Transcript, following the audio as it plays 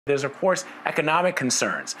There's, of course, economic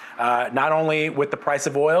concerns, not only with the price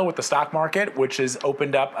of oil, with the stock market, which has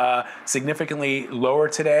opened up significantly lower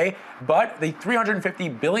today, but the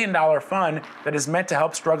 $350 billion fund that is meant to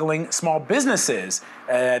help struggling small businesses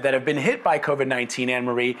that have been hit by COVID-19,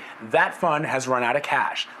 Anne-Marie, that fund has run out of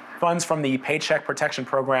cash. Funds from the Paycheck Protection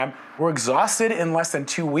Program were exhausted in less than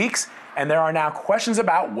 2 weeks, and there are now questions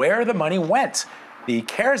about where the money went. The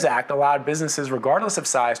CARES Act allowed businesses, regardless of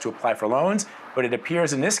size, to apply for loans, but it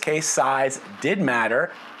appears in this case size did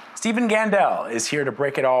matter. Stephen Gandel is here to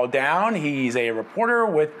break it all down. He's a reporter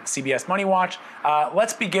with CBS MoneyWatch.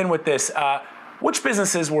 Let's begin with this. Which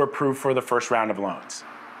businesses were approved for the first round of loans?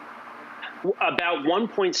 About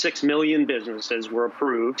 1.6 million businesses were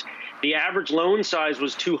approved. The average loan size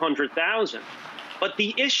was $200,000. But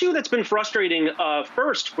the issue that's been frustrating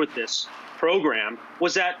first with this program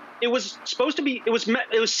was that it was supposed to be, it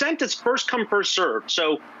was sent as first come, first served.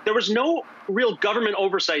 So there was no real government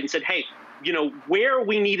oversight and said, hey, you know, where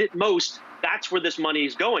we need it most, that's where this money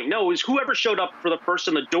is going. No, it was whoever showed up for the first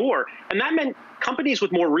in the door. And that meant companies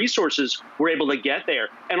with more resources were able to get there.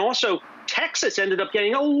 And also Texas ended up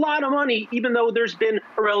getting a lot of money, even though there's been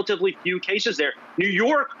a relatively few cases there. New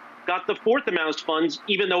York got the fourth amount of funds,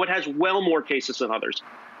 even though it has well more cases than others.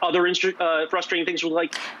 Other frustrating things were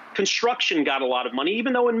like construction got a lot of money,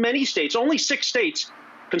 even though in many states, only 6 states,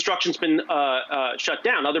 construction's been shut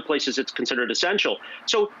down. Other places it's considered essential.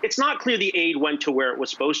 So it's not clear the aid went to where it was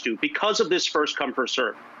supposed to because of this first come, first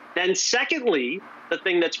serve. Then secondly, the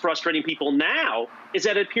thing that's frustrating people now is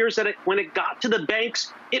that it appears that when it got to the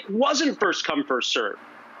banks, it wasn't first come, first serve.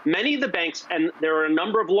 Many of the banks, and there are a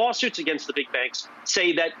number of lawsuits against the big banks,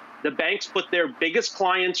 say that the banks put their biggest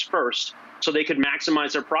clients first so they could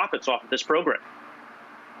maximize their profits off of this program.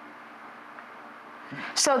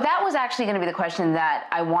 So that was actually going to be the question that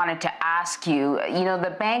I wanted to ask you. You know,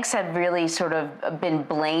 the banks have really sort of been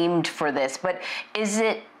blamed for this, but is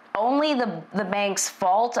it only the bank's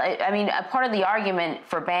fault? I mean, a part of the argument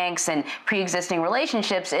for banks and pre-existing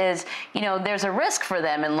relationships is, you know, there's a risk for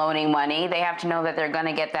them in loaning money. They have to know that they're going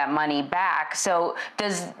to get that money back. So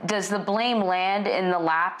does the blame land in the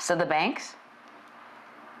laps of the banks?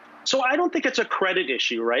 So I don't think it's a credit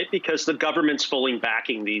issue, right? Because the government's fully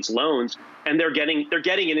backing these loans, and they're getting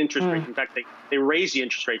an interest rate. In fact, they raise the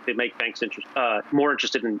interest rate to make banks more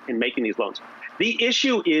interested in making these loans. The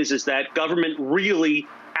issue is that government really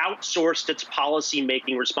outsourced its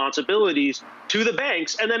policy-making responsibilities to the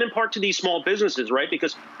banks, and then in part to these small businesses, right?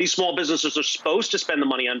 Because these small businesses are supposed to spend the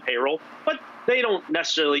money on payroll, but they don't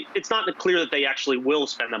necessarily, it's not clear that they actually will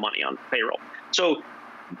spend the money on payroll. So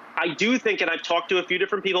I do think, and I've talked to a few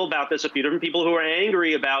different people about this, a few different people who are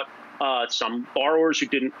angry about some borrowers who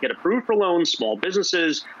didn't get approved for loans, small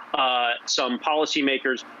businesses, some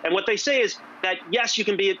policymakers. And what they say is that, yes, you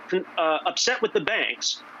can be upset with the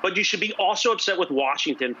banks, but you should be also upset with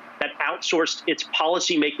Washington that outsourced its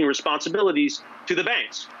policymaking responsibilities to the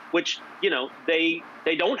banks, which, you know, they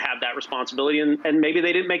don't have that responsibility, and maybe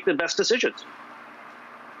they didn't make the best decisions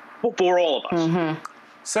for all of us. Mm-hmm.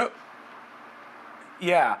 So,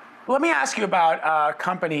 yeah. Let me ask you about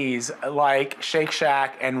companies like Shake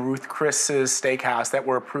Shack and Ruth Chris's Steakhouse that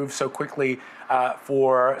were approved so quickly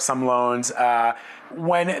for some loans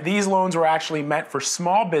when these loans were actually meant for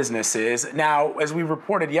small businesses. Now, as we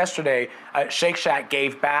reported yesterday, Shake Shack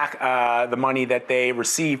gave back the money that they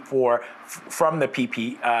received from the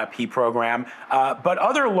PPP program, but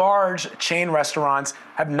other large chain restaurants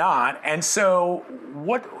have not. And so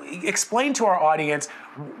explain to our audience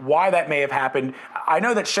why that may have happened. I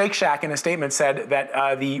know that Shake Shack in a statement said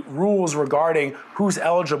that the rules regarding who's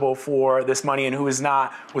eligible for this money and who is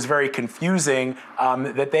not was very confusing,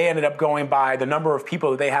 that they ended up going by the number of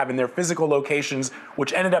people that they have in their physical locations,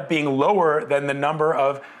 which ended up being lower than the number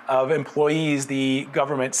of employees the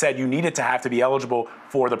government said you needed to have to be eligible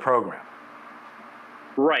for the program.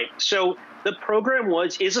 Right. So the program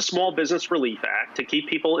is a Small Business Relief Act to keep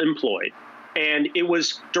people employed. And it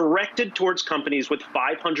was directed towards companies with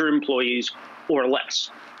 500 employees or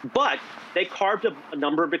less. But they carved a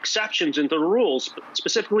number of exceptions into the rules,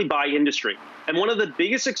 specifically by industry. And one of the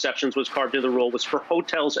biggest exceptions was carved into the rule was for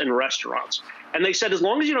hotels and restaurants. And they said, as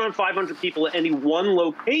long as you don't have 500 people at any one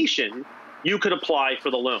location, you could apply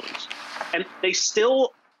for the loans. And they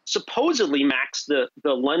still supposedly maxed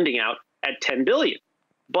the lending out at $10 billion.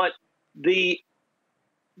 But the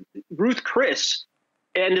Ruth Chris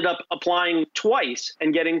ended up applying twice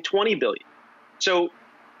and getting $20 billion. So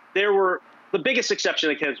there were the biggest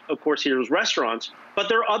exception, of course, here is restaurants, but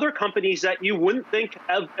there are other companies that you wouldn't think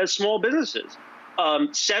of as small businesses.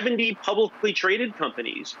 70 publicly traded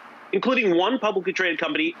companies including one publicly traded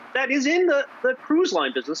company that is in the cruise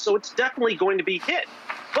line business, so it's definitely going to be hit.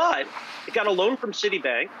 But it got a loan from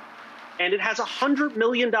Citibank, and it has $100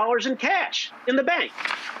 million in cash in the bank.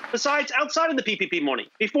 Besides, outside of the PPP money,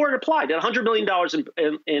 before it applied, it had $100 million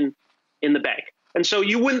in the bank. And so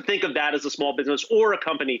you wouldn't think of that as a small business or a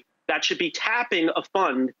company that should be tapping a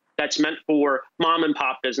fund that's meant for mom and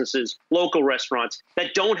pop businesses, local restaurants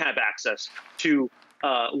that don't have access to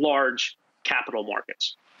large capital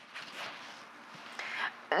markets.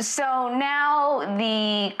 So now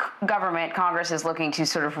the government, Congress, is looking to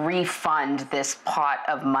sort of refund this pot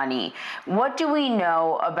of money. What do we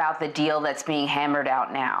know about the deal that's being hammered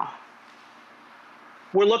out now?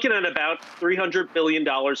 We're looking at about $300 billion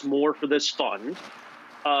more for this fund.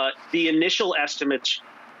 The initial estimates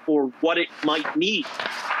for what it might need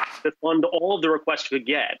to fund all of the requests we could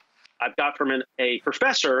get, I've got from a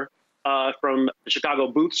professor from the Chicago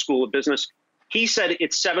Booth School of Business. He said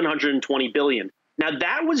it's $720 billion. Now,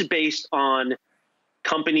 that was based on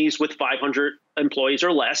companies with 500 employees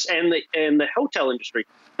or less and the hotel industry,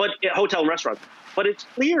 but hotel and restaurants. But it's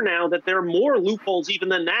clear now that there are more loopholes even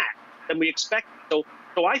than that than we expected.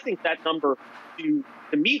 So I think that number to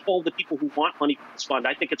meet all the people who want money from this fund,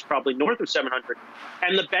 I think it's probably north of 700.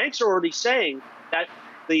 And the banks are already saying that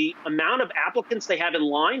the amount of applicants they have in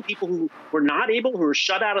line, people who were not able, who were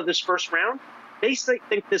shut out of this first round, they think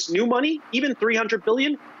this new money, even $300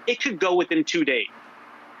 billion, it could go within 2 days.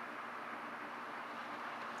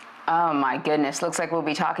 Oh, my goodness. Looks like we'll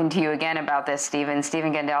be talking to you again about this, Stephen.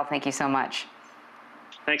 Stephen Gandel, thank you so much.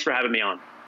 Thanks for having me on.